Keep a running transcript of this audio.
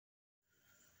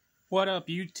What up,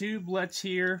 YouTube? Let's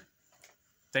here.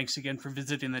 Thanks again for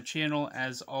visiting the channel.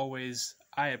 As always,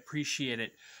 I appreciate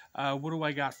it. What do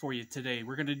I got for you today?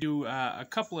 We're going to do a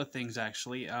couple of things,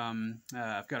 actually.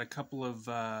 I've got a couple of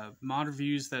mod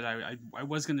reviews that I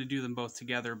was going to do them both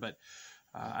together, but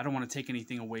I don't want to take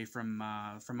anything away from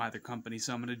either company,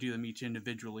 so I'm going to do them each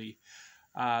individually.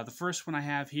 The first one I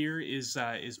have here is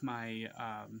my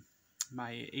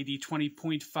my AD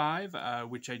 20.5,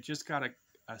 which I just got a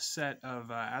set of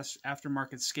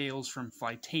aftermarket scales from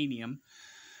Flytanium.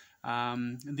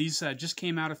 These just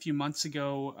came out a few months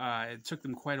ago. It took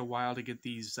them quite a while to get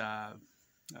these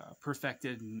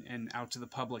perfected and out to the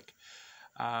public.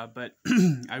 But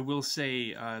I will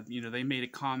say, they made a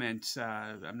comment.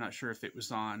 I'm not sure if it was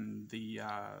on the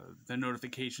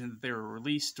notification that they were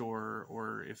released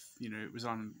or if it was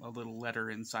on a little letter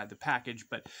inside the package,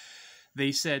 but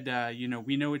they said,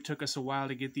 we know it took us a while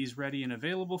to get these ready and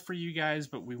available for you guys,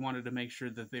 but we wanted to make sure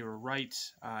that they were right.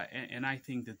 And I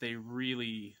think that they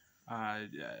really,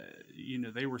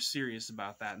 they were serious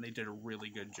about that, and they did a really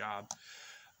good job.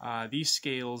 These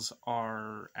scales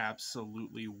are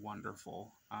absolutely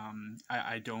wonderful.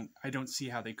 I don't see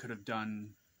how they could have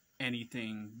done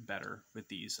anything better with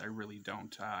these. I really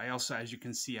don't. I also, as you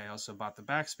can see, I also bought the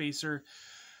backspacer.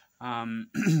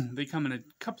 They come in a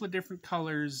couple of different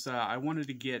colors. I wanted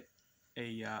to get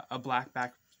a black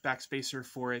backspacer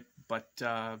for it, but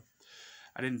I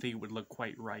didn't think it would look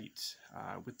quite right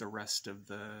with the rest of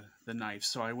the knife.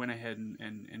 So I went ahead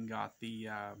and got the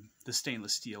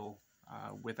stainless steel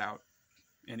without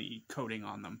any coating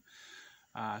on them.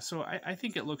 So I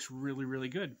think it looks really, really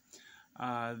good.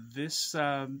 This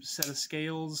set of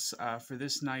scales for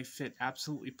this knife fit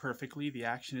absolutely perfectly. The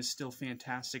action is still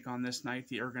fantastic on this knife.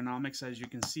 The ergonomics, as you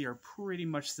can see, are pretty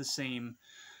much the same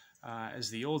as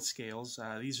the old scales.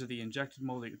 These are the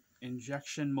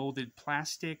injection molded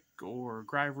plastic or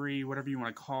Gryvery, whatever you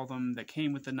want to call them, that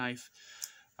came with the knife.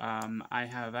 I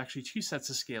have actually two sets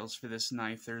of scales for this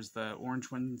knife. There's the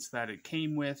orange ones that it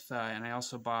came with, and I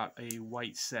also bought a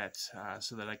white set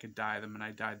so that I could dye them, and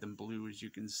I dyed them blue, as you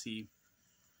can see.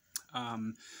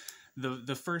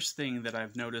 The first thing that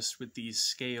I've noticed with these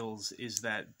scales is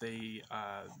that they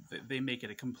make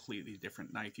it a completely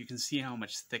different knife. You can see how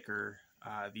much thicker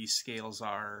these scales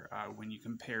are when you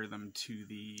compare them to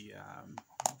the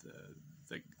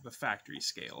factory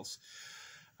scales.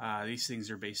 These things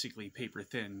are basically paper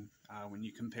thin when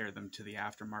you compare them to the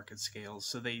aftermarket scales.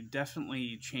 So they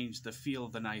definitely change the feel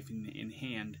of the knife in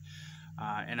hand.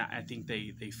 And I think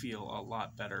they feel a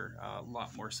lot better, a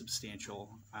lot more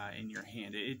substantial in your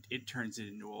hand. It turns it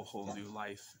into a whole new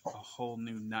life, a whole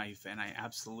new knife, and I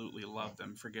absolutely love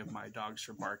them. Forgive my dogs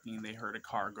for barking. They heard a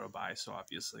car go by, so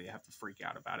obviously I have to freak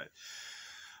out about it.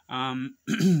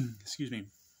 Excuse me.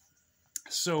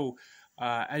 So,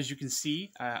 as you can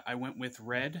see, I went with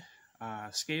red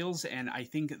scales, and I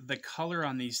think the color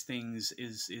on these things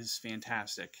is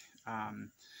fantastic.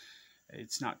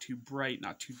 It's not too bright,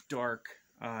 not too dark,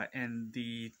 and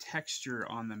the texture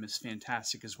on them is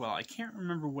fantastic as well. I can't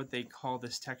remember what they call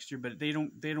this texture, but they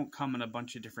don't come in a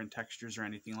bunch of different textures or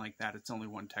anything like that. It's only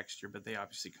one texture, but they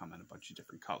obviously come in a bunch of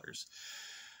different colors.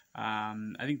 I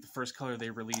think the first color they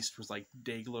released was like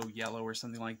Dayglow yellow or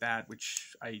something like that,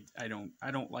 which I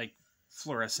don't like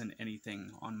fluorescent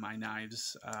anything on my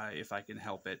knives if I can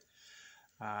help it.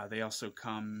 They also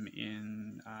come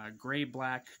in gray,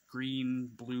 black,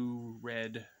 green, blue,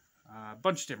 red, a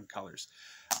bunch of different colors.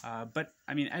 But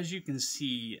I mean, as you can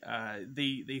see,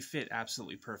 they fit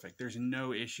absolutely perfect. There's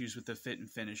no issues with the fit and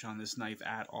finish on this knife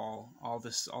at all. All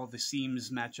the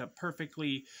seams match up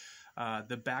perfectly.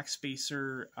 The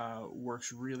backspacer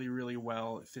works really, really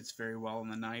well. It fits very well on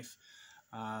the knife.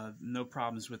 No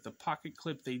problems with the pocket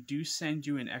clip. They do send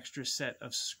you an extra set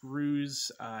of screws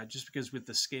just because with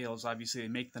the scales, obviously they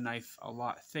make the knife a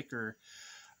lot thicker.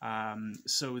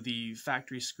 So the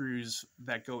factory screws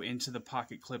that go into the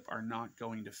pocket clip are not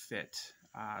going to fit.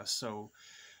 So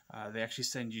they actually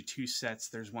send you two sets.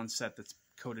 There's one set that's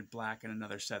coated black and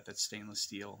another set that's stainless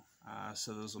steel.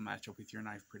 So those will match up with your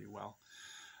knife pretty well.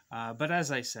 But as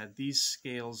I said, these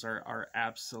scales are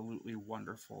absolutely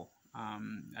wonderful.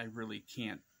 I really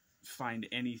can't find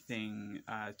anything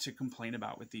to complain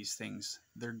about with these things.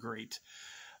 They're great.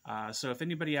 So if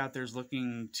anybody out there is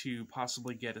looking to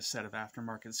possibly get a set of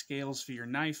aftermarket scales for your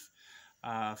knife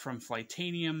from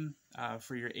Flytanium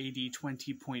for your AD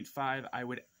 20.5, I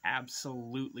would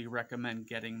absolutely recommend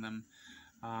getting them.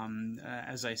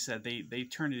 As I said, they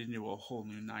turn it into a whole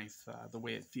new knife. The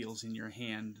way it feels in your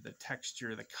hand, the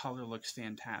texture, the color looks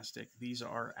fantastic. These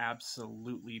are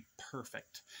absolutely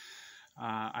perfect.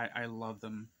 I love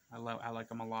them. I like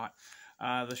them a lot.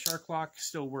 The shark lock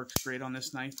still works great on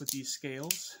this knife with these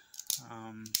scales.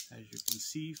 As you can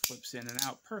see, flips in and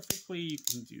out perfectly. You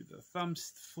can do the thumb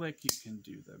flick, you can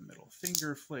do the middle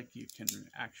finger flick, you can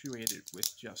actuate it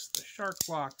with just the shark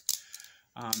lock.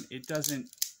 It doesn't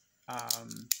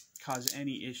cause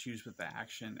any issues with the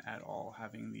action at all,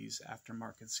 having these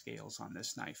aftermarket scales on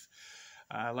this knife.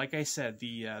 Like I said,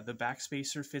 the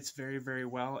backspacer fits very, very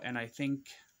well, and I think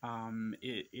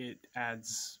it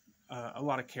adds a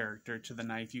lot of character to the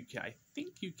knife. I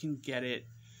think you can get it.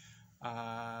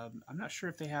 I'm not sure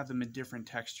if they have them in different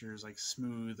textures, like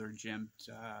smooth or jimped,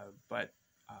 but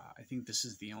I think this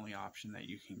is the only option that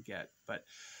you can get. But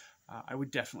I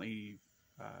would definitely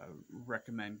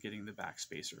recommend getting the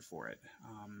backspacer for it.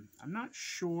 I'm not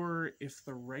sure if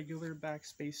the regular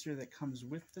backspacer that comes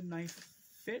with the knife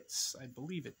fits. I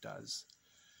believe it does.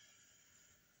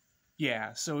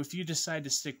 Yeah, so if you decide to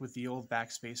stick with the old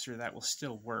backspacer, that will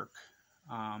still work.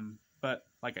 But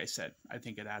like I said, I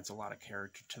think it adds a lot of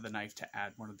character to the knife to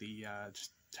add one of the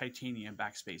titanium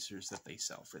backspacers that they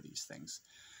sell for these things.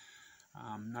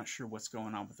 I'm not sure what's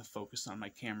going on with the focus on my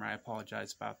camera. I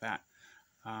apologize about that.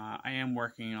 I am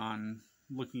working on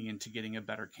looking into getting a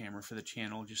better camera for the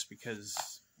channel, just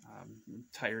because I'm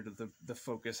tired of the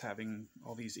focus having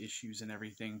all these issues and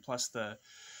everything. Plus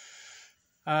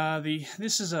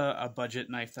this is a budget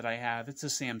knife that I have. It's a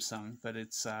Samsung, but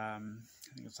it's I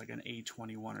think it's like an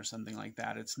A21 or something like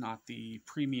that. It's not the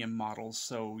premium model,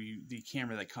 so the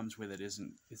camera that comes with it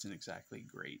isn't exactly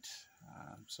great.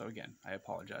 So again, I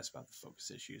apologize about the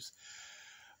focus issues.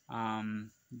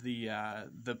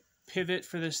 The pivot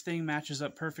for this thing matches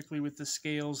up perfectly with the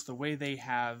scales. The way they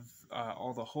have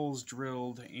all the holes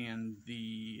drilled and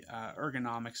the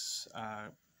ergonomics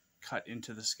cut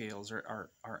into the scales are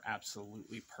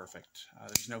absolutely perfect.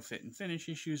 There's no fit and finish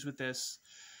issues with this.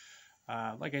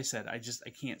 Like I said, I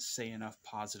can't say enough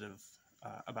positive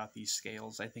about these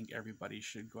scales. I think everybody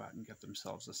should go out and get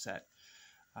themselves a set.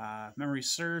 If memory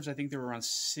serves, I think they were around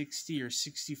 60 or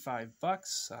 65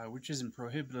 bucks, which isn't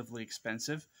prohibitively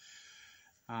expensive.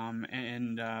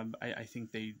 I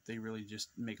think they really just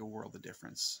make a world of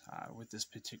difference with this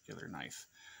particular knife.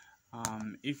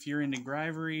 If you're into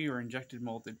grivery or injected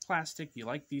molded plastic, you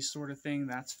like these sort of thing,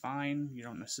 that's fine. You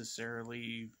don't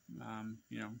necessarily,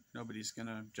 nobody's going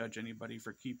to judge anybody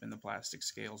for keeping the plastic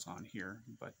scales on here,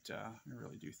 but I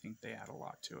really do think they add a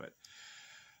lot to it.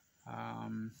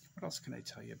 What else can I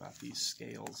tell you about these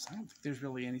scales? I don't think there's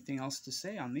really anything else to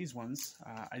say on these ones.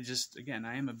 Again,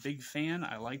 I am a big fan.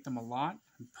 I like them a lot.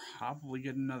 I'll probably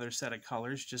get another set of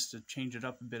colors just to change it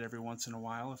up a bit every once in a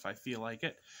while if I feel like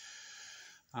it.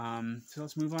 So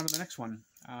let's move on to the next one.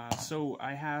 So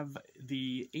I have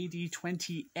the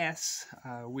AD20S,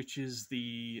 which is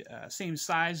the same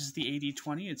size as the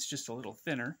AD20. It's just a little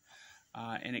thinner.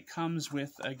 And it comes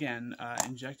with, again,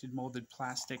 injected molded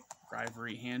plastic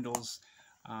grivery handles.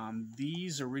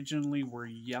 These originally were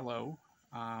yellow,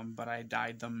 but I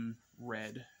dyed them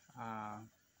red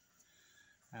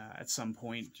at some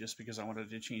point just because I wanted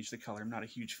to change the color. I'm not a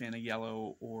huge fan of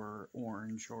yellow or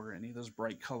orange or any of those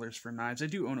bright colors for knives. I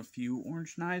do own a few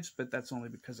orange knives, but that's only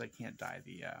because I can't dye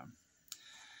the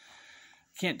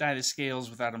scales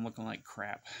without them looking like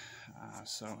crap.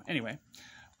 So anyway.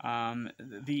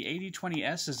 The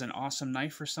AD20S is an awesome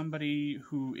knife for somebody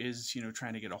who is,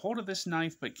 trying to get a hold of this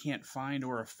knife but can't find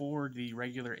or afford the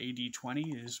regular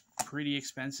AD20. It is pretty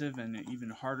expensive and even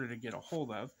harder to get a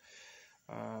hold of.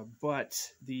 But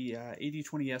the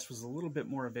AD20S was a little bit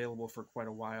more available for quite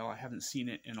a while. I haven't seen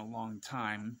it in a long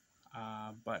time,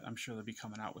 but I'm sure they'll be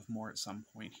coming out with more at some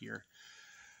point here.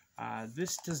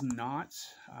 This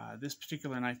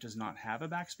particular knife does not have a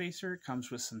backspacer. It comes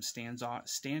with some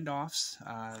standoffs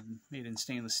made in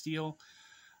stainless steel.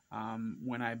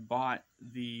 When I bought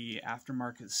the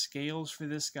aftermarket scales for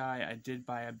this guy, I did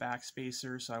buy a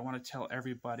backspacer, so I want to tell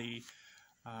everybody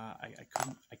I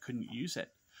couldn't use it.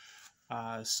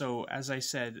 So as I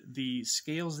said, the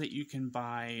scales that you can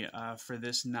buy for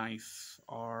this knife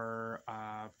are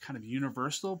kind of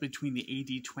universal between the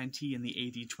AD20 and the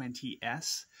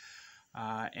AD20S.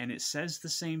 And it says the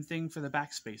same thing for the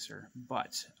backspacer,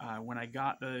 but when I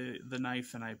got the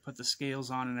knife and I put the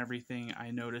scales on and everything,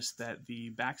 I noticed that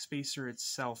the backspacer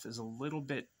itself is a little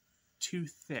bit too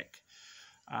thick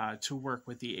to work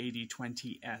with the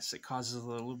AD20S. It causes a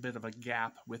little bit of a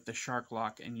gap with the shark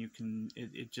lock, and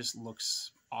it just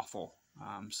looks awful.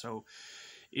 So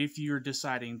if you're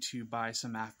deciding to buy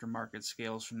some aftermarket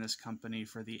scales from this company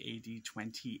for the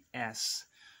AD20S,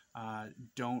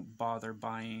 don't bother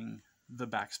buying the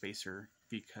backspacer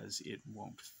because it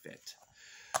won't fit.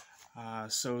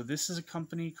 So this is a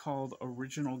company called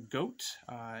Original Goat.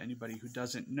 Anybody who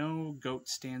doesn't know, GOAT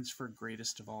stands for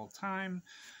greatest of all time.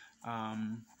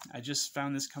 I just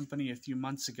found this company a few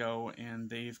months ago, and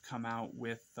they've come out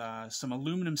with some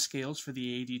aluminum scales for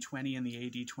the AD20 and the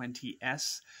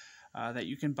AD20S that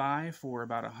you can buy for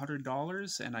about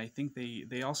 $100, and I think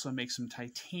they also make some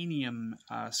titanium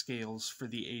scales for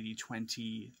the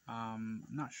AD20. I'm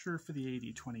not sure for the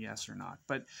AD20S or not,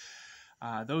 but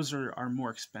those are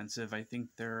more expensive. I think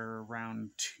they're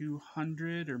around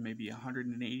 $200 or maybe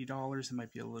 $180. It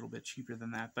might be a little bit cheaper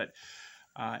than that, but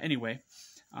anyway,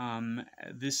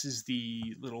 this is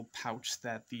the little pouch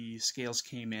that the scales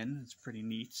came in. It's pretty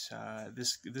neat.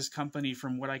 This company,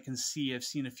 from what I can see, I've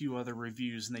seen a few other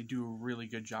reviews, and they do a really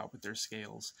good job with their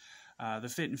scales. The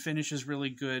fit and finish is really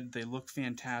good. They look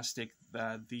fantastic.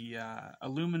 The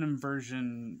aluminum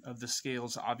version of the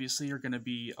scales obviously are going to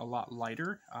be a lot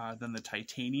lighter than the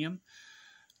titanium.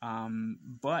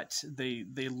 But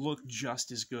they look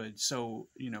just as good. So,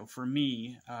 you know, for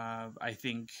me, I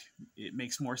think it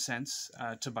makes more sense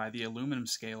to buy the aluminum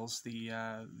scales. The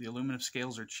aluminum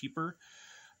scales are cheaper,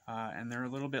 and they're a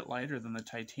little bit lighter than the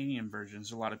titanium versions.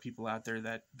 There's a lot of people out there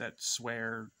that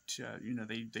swear to, you know,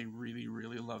 they really,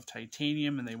 really love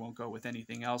titanium and they won't go with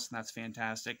anything else, and that's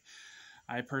fantastic.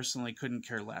 I personally couldn't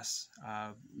care less,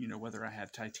 you know, whether I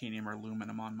have titanium or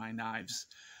aluminum on my knives.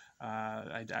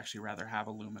 I'd actually rather have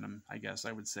aluminum, I guess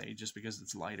I would say, just because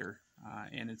it's lighter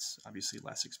and it's obviously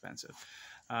less expensive.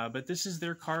 But this is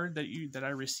their card that I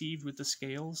received with the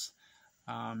scales.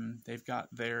 They've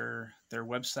got their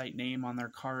website name on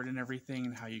their card and everything,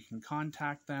 and how you can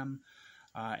contact them.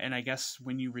 And I guess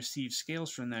when you receive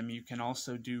scales from them, you can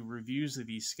also do reviews of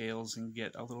these scales and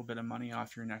get a little bit of money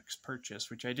off your next purchase,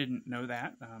 which I didn't know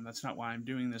that. That's not why I'm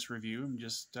doing this review.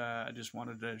 I just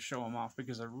wanted to show them off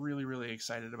because I'm really, really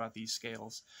excited about these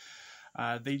scales.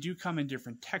 They do come in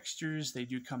different textures. They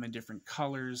do come in different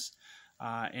colors.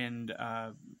 And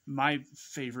my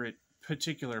favorite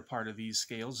particular part of these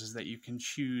scales is that you can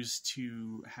choose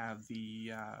to have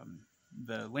the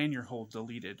lanyard hole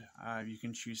deleted. You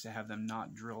can choose to have them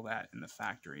not drill that in the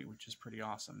factory, which is pretty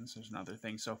awesome. So there's another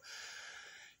thing. So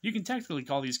you can technically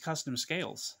call these custom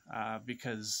scales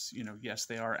because, you know, yes,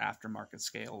 they are aftermarket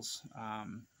scales.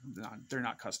 They're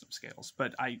not custom scales,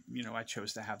 but I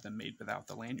chose to have them made without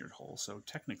the lanyard hole. So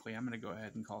technically I'm going to go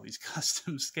ahead and call these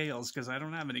custom scales because I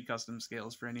don't have any custom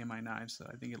scales for any of my knives. So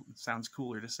I think it sounds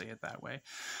cooler to say it that way.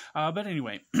 But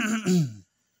anyway,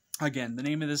 again, the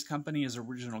name of this company is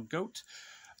Original Goat.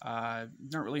 Not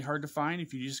really hard to find.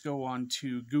 If you just go on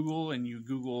to Google and you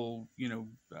Google, you know,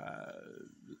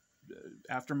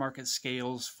 aftermarket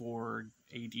scales for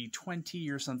AD20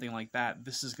 or something like that,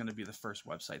 this is going to be the first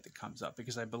website that comes up,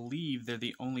 because I believe they're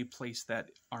the only place that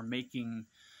are making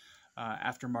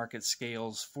aftermarket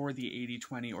scales for the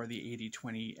AD20 or the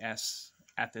AD20S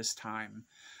at this time.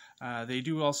 They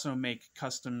do also make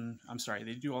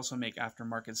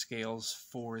aftermarket scales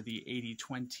for the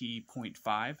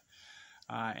 8020.5,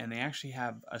 and they actually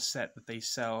have a set that they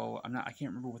sell. I can't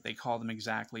remember what they call them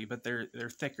exactly, but they're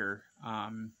thicker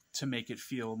to make it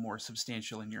feel more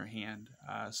substantial in your hand.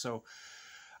 So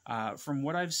from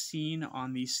what I've seen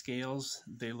on these scales,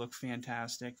 they look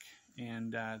fantastic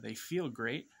and they feel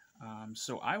great.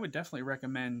 So I would definitely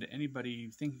recommend anybody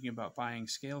thinking about buying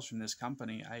scales from this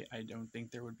company. I don't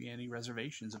think there would be any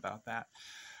reservations about that.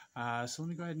 So let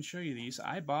me go ahead and show you these.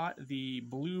 I bought the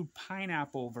blue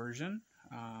pineapple version.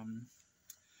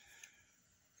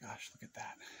 Gosh, look at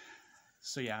that.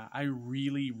 So yeah, I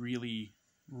really, really,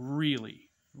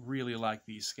 really, really like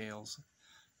these scales.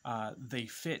 They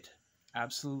fit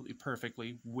absolutely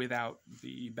perfectly without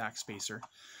the backspacer.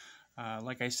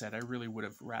 Like I said, I really would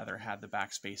have rather had the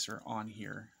backspacer on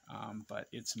here, but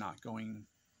it's not going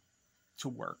to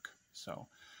work. So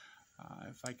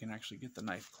if I can actually get the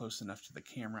knife close enough to the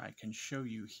camera, I can show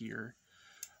you here.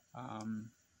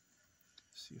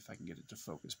 See if I can get it to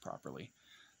focus properly.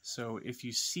 So if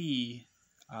you see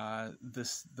the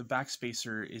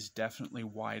backspacer is definitely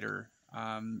wider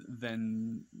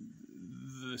than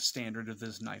the standard of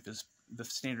this knife is. The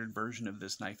standard version of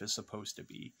this knife is supposed to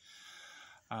be.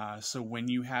 So when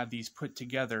you have these put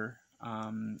together,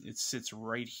 it sits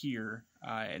right here,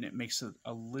 and it makes it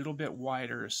a little bit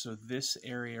wider. So this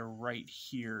area right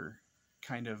here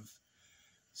kind of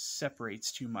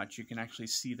separates too much. You can actually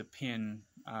see the pin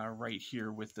right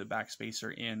here with the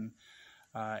backspacer in,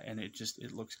 and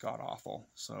it looks god-awful.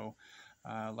 So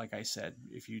like I said,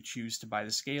 if you choose to buy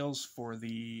the scales for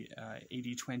the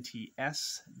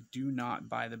 8020S, do not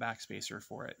buy the backspacer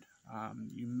for it.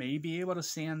 You may be able to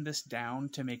sand this down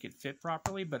to make it fit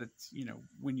properly, but it's, you know,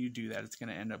 when you do that, it's going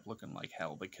to end up looking like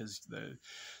hell because the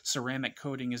ceramic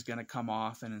coating is going to come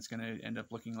off and it's going to end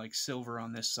up looking like silver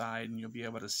on this side, and you'll be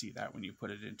able to see that when you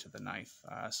put it into the knife.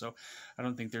 So I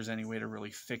don't think there's any way to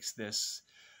really fix this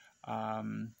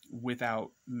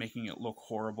without making it look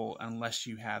horrible, unless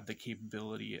you have the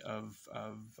capability of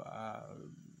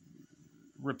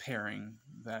repairing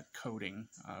that coating,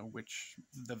 which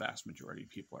the vast majority of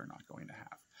people are not going to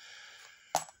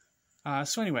have.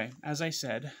 So anyway, as I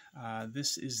said,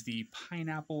 this is the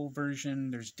pineapple version.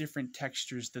 There's different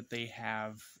textures that they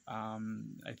have,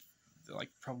 like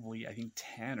probably I think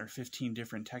 10 or 15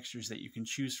 different textures that you can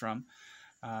choose from.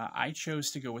 I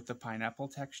chose to go with the pineapple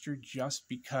texture just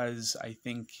because I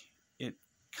think it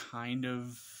kind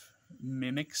of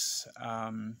mimics,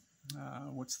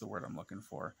 what's the word I'm looking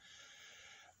for?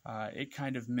 It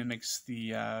kind of mimics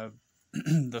the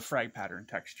the frag pattern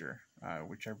texture,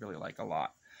 which I really like a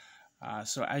lot.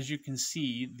 So as you can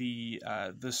see,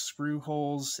 the screw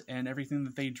holes and everything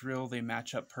that they drill, they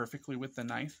match up perfectly with the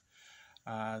knife.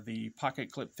 The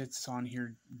pocket clip fits on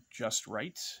here just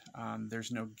right.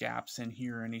 There's no gaps in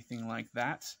here or anything like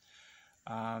that.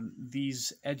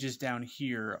 These edges down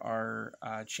here are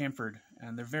chamfered,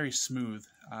 and they're very smooth,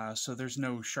 so there's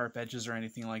no sharp edges or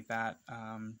anything like that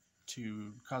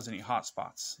to cause any hot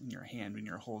spots in your hand when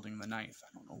you're holding the knife. I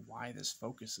don't know why this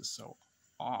focus is so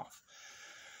off.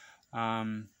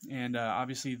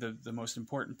 Obviously the most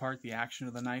important part, the action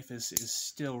of the knife, is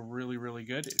still really, really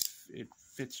good. It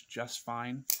fits just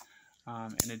fine,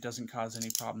 and it doesn't cause any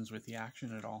problems with the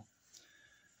action at all.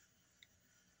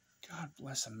 God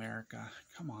bless America.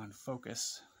 Come on,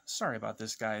 focus. Sorry about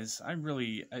this, guys.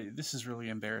 This is really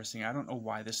embarrassing. I don't know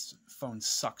why this phone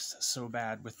sucks so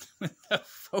bad with the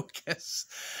focus.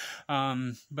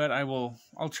 But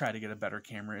I'll try to get a better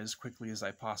camera as quickly as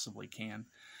I possibly can.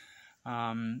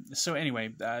 So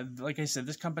anyway, like I said,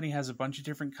 this company has a bunch of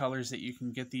different colors that you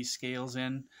can get these scales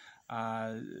in.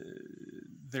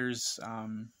 There's,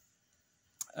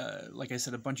 like I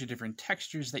said, a bunch of different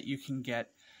textures that you can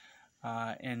get.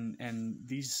 And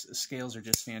these scales are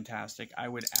just fantastic. I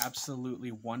would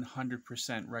absolutely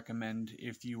 100% recommend,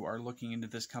 if you are looking into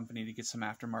this company to get some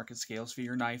aftermarket scales for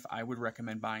your knife, I would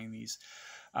recommend buying these.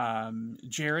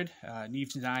 Jared,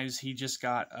 Neves Knives, he just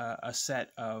got a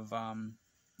set of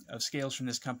scales from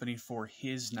this company for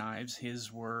his knives.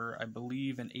 His were, I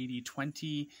believe, an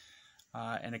 80-20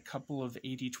 and a couple of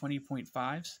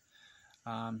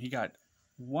 80-20.5s. He got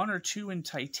one or two in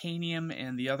titanium,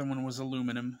 and the other one was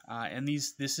aluminum. And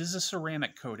this is a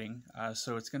ceramic coating,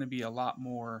 so it's going to be a lot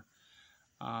more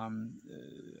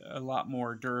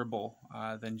durable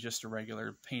than just a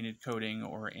regular painted coating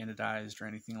or anodized or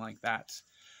anything like that.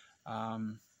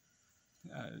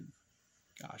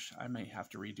 Gosh, I may have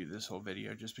to redo this whole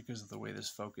video just because of the way this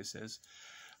focus is.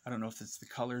 I don't know if it's the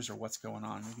colors or what's going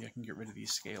on. Maybe I can get rid of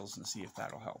these scales and see if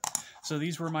that'll help. So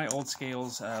these were my old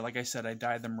scales. Like I said, I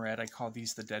dyed them red. I call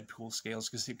these the Deadpool scales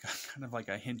because they've got kind of like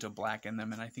a hint of black in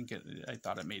them, and I think I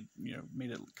thought it made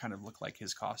it kind of look like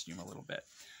his costume a little bit.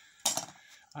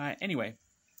 Anyway,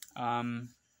 I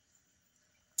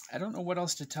don't know what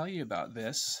else to tell you about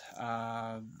this.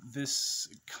 This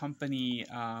company,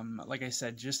 like I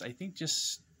said, I think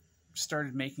just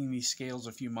started making these scales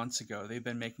a few months ago. They've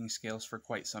been making scales for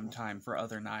quite some time for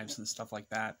other knives and stuff like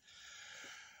that.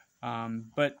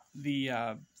 But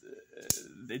it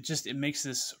makes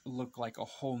this look like a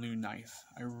whole new knife.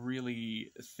 I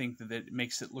really think that it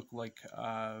makes it look like,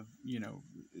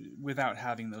 without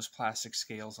having those plastic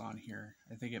scales on here,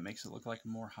 I think it makes it look like a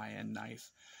more high-end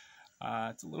knife.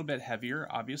 It's a little bit heavier,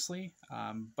 obviously,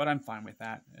 but I'm fine with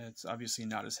that. It's obviously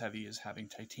not as heavy as having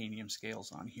titanium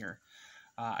scales on here.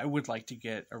 I would like to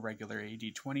get a regular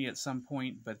 80-20 at some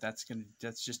point, but that's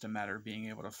just a matter of being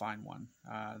able to find one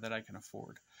that I can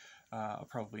afford. I'll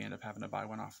probably end up having to buy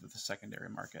one off of the secondary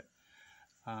market.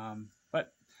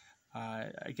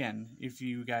 Again, if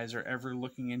you guys are ever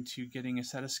looking into getting a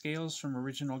set of scales from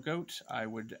Original Goat, I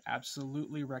would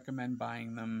absolutely recommend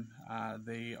buying them.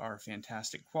 They are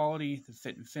fantastic quality. The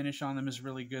fit and finish on them is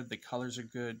really good. The colors are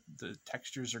good. The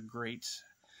textures are great.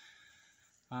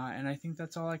 And I think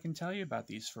that's all I can tell you about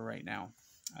these for right now.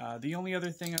 The only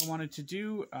other thing I wanted to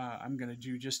do, I'm going to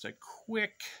do just a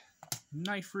quick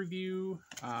knife review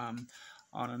on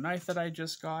a knife that I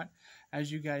just got. As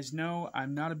you guys know,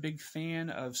 I'm not a big fan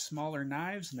of smaller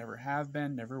knives, never have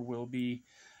been, never will be.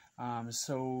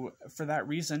 So for that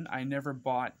reason, I never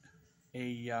bought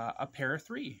a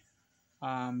Para3.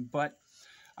 But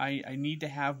I need to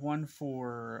have one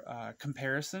for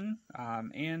comparison,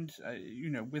 and you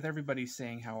know, with everybody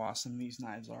saying how awesome these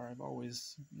knives are, I've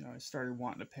always, you know, I started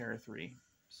wanting a Para3.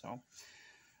 So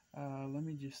let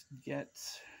me just I'll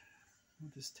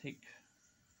just take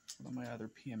one of my other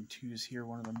PM2s here,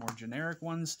 one of the more generic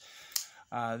ones.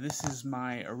 This is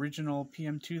my original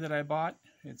PM2 that I bought.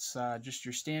 It's just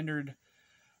your standard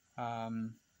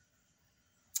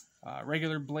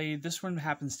regular blade. This one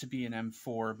happens to be an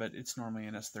M4, but it's normally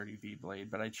an S30V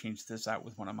blade, but I changed this out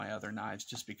with one of my other knives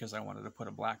just because I wanted to put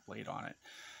a black blade on it.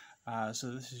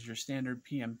 So this is your standard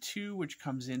PM2, which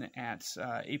comes in at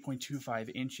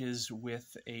 8.25 inches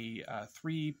with a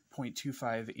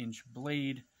 3.25 inch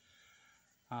blade,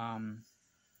 and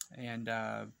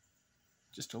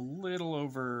just a little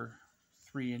over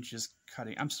 3 inches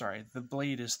cutting. I'm sorry, the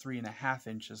blade is 3.5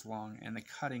 inches long, and the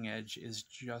cutting edge is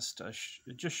just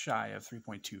shy of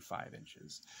 3.25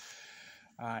 inches.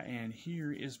 And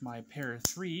here is my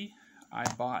Para3.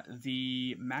 I bought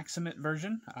the Maximate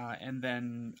version, and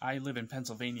then I live in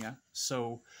Pennsylvania,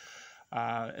 so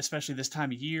especially this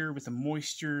time of year with the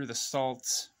moisture, the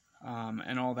salt,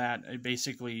 and all that,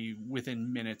 basically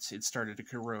within minutes it started to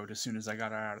corrode as soon as I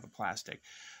got it out of the plastic.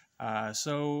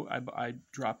 So I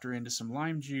dropped her into some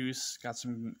lime juice, got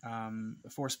some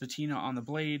force patina on the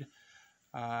blade,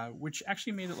 which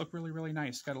actually made it look really, really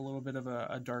nice. Got a little bit of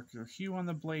a darker hue on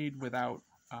the blade without,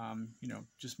 you know,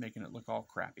 just making it look all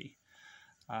crappy.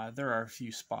 There are a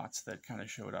few spots that kind of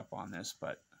showed up on this,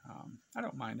 but I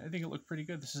don't mind. I think it looked pretty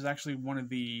good. This is actually one of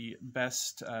the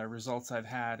best results I've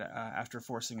had after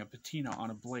forcing a patina on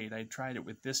a blade. I tried it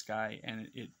with this guy, and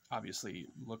it obviously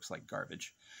looks like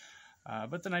garbage.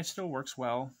 But the knife still works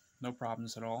well, no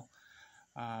problems at all.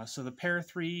 So the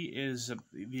Para3 is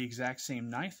the exact same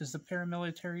knife as the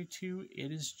Paramilitary 2.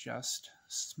 It is just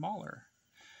smaller.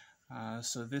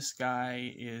 So this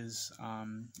guy is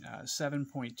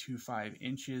 7.25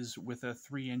 inches with a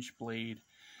 3-inch blade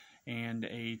and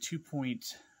a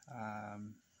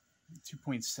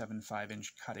 2.75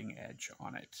 inch cutting edge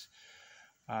on it.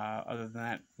 Other than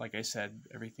that, like I said,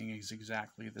 everything is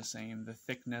exactly the same. The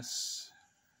thickness,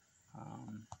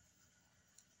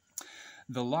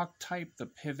 the lock type, the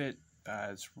pivot,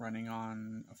 it's running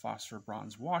on phosphor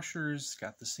bronze washers.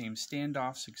 Got the same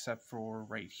standoffs, except for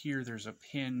right here there's a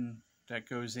pin that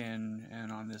goes in,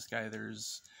 and on this guy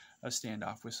there's a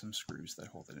standoff with some screws that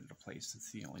hold it into place.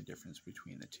 It's the only difference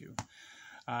between the two.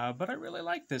 But I really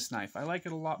like this knife. I like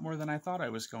it a lot more than I thought I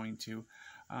was going to.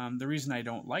 The reason I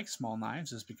don't like small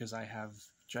knives is because I have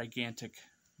gigantic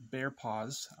bear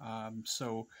paws,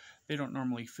 so they don't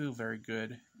normally feel very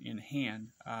good in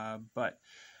hand, but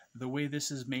the way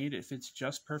this is made, it fits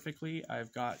just perfectly.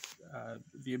 I've got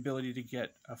the ability to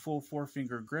get a full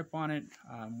 4-finger grip on it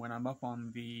when I'm up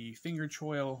on the finger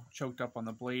choil, choked up on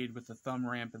the blade with the thumb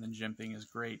ramp, and then jimping is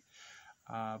great.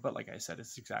 But like I said,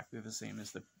 it's exactly the same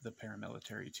as the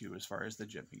Paramilitary 2 as far as the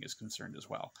jimping is concerned as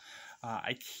well.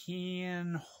 I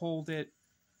can hold it,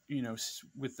 you know,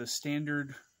 with the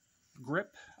standard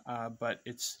grip, but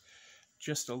it's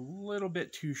just a little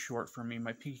bit too short for me.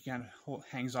 My pinky kind of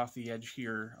hangs off the edge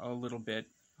here a little bit,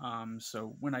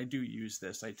 so when I do use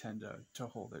this, I tend to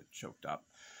hold it choked up,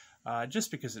 just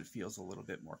because it feels a little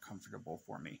bit more comfortable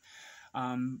for me.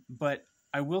 But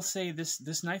I will say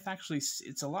this knife actually,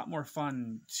 it's a lot more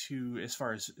fun to, as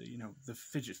far as, you know, the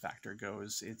fidget factor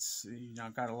goes. It's, you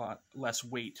know, got a lot less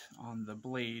weight on the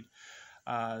blade.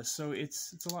 So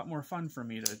it's a lot more fun for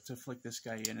me to flick this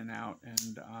guy in and out,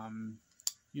 and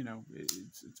you know,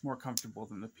 it's more comfortable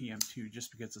than the PM2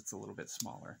 just because it's a little bit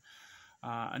smaller.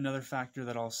 Another factor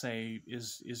that I'll say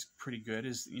is pretty good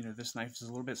is, you know, this knife is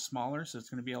a little bit smaller, so it's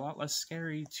going to be a lot less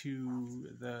scary to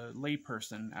the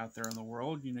layperson out there in the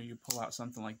world. You know, you pull out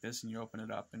something like this and you open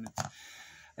it up, and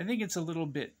I think it's a little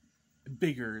bit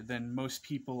bigger than most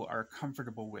people are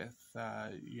comfortable with.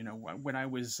 You know, when I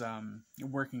was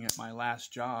working at my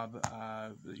last job,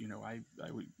 you know, I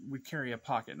would carry a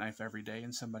pocket knife every day,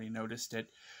 and somebody noticed it.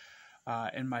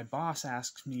 And my boss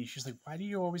asked me, she's like, "Why do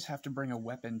you always have to bring a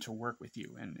weapon to work with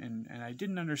you?" And I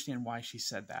didn't understand why she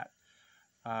said that.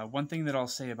 One thing that I'll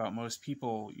say about most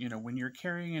people, you know, when you're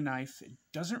carrying a knife, it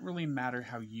doesn't really matter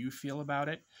how you feel about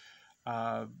it.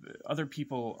 Other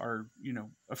people are, you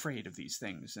know, afraid of these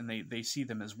things, and they see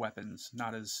them as weapons,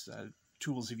 not as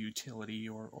tools of utility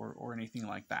or anything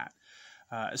like that.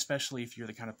 Especially if you're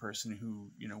the kind of person who,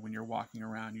 you know, when you're walking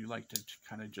around, you like to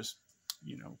kind of just,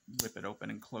 you know, whip it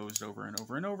open and closed over and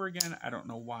over and over again. I don't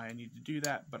know why I need to do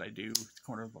that, but I do.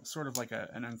 It's sort of like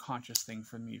an unconscious thing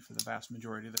for me for the vast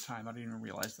majority of the time. I don't even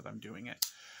realize that I'm doing it.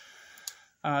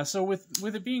 So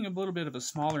with it being a little bit of a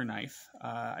smaller knife,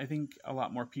 I think a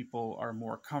lot more people are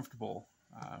more comfortable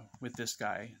with this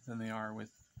guy than they are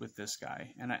with this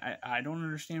guy. And I don't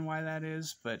understand why that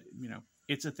is, but, you know,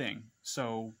 it's a thing.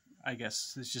 So I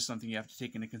guess it's just something you have to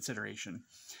take into consideration.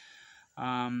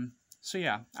 So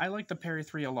yeah, I like the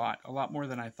Para3 a lot more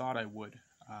than I thought I would.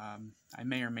 I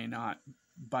may or may not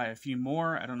buy a few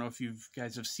more. I don't know if you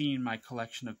guys have seen my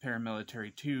collection of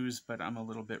paramilitary 2s, but I'm a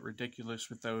little bit ridiculous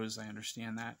with those. I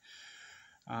understand that.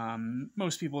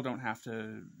 Most people don't have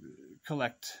to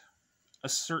collect a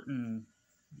certain,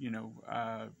 you know,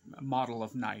 model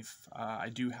of knife. I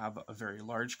do have a very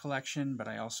large collection, but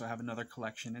I also have another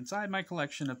collection inside my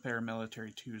collection of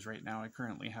paramilitary 2s right now. I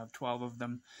currently have 12 of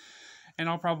them, and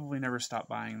I'll probably never stop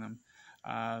buying them.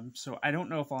 So I don't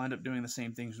know if I'll end up doing the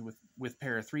same things with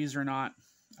Para3s or not.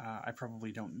 I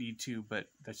probably don't need to, but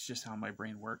that's just how my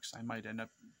brain works. I might end up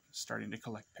starting to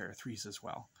collect Para3s as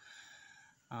well.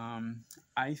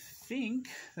 I think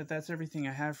that that's everything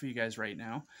I have for you guys right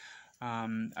now.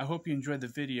 I hope you enjoyed the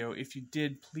video. If you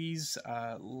did, please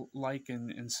like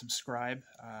and subscribe.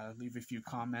 Leave a few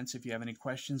comments if you have any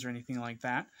questions or anything like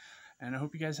that. And I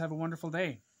hope you guys have a wonderful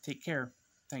day. Take care.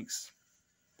 Thanks.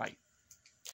 Bye.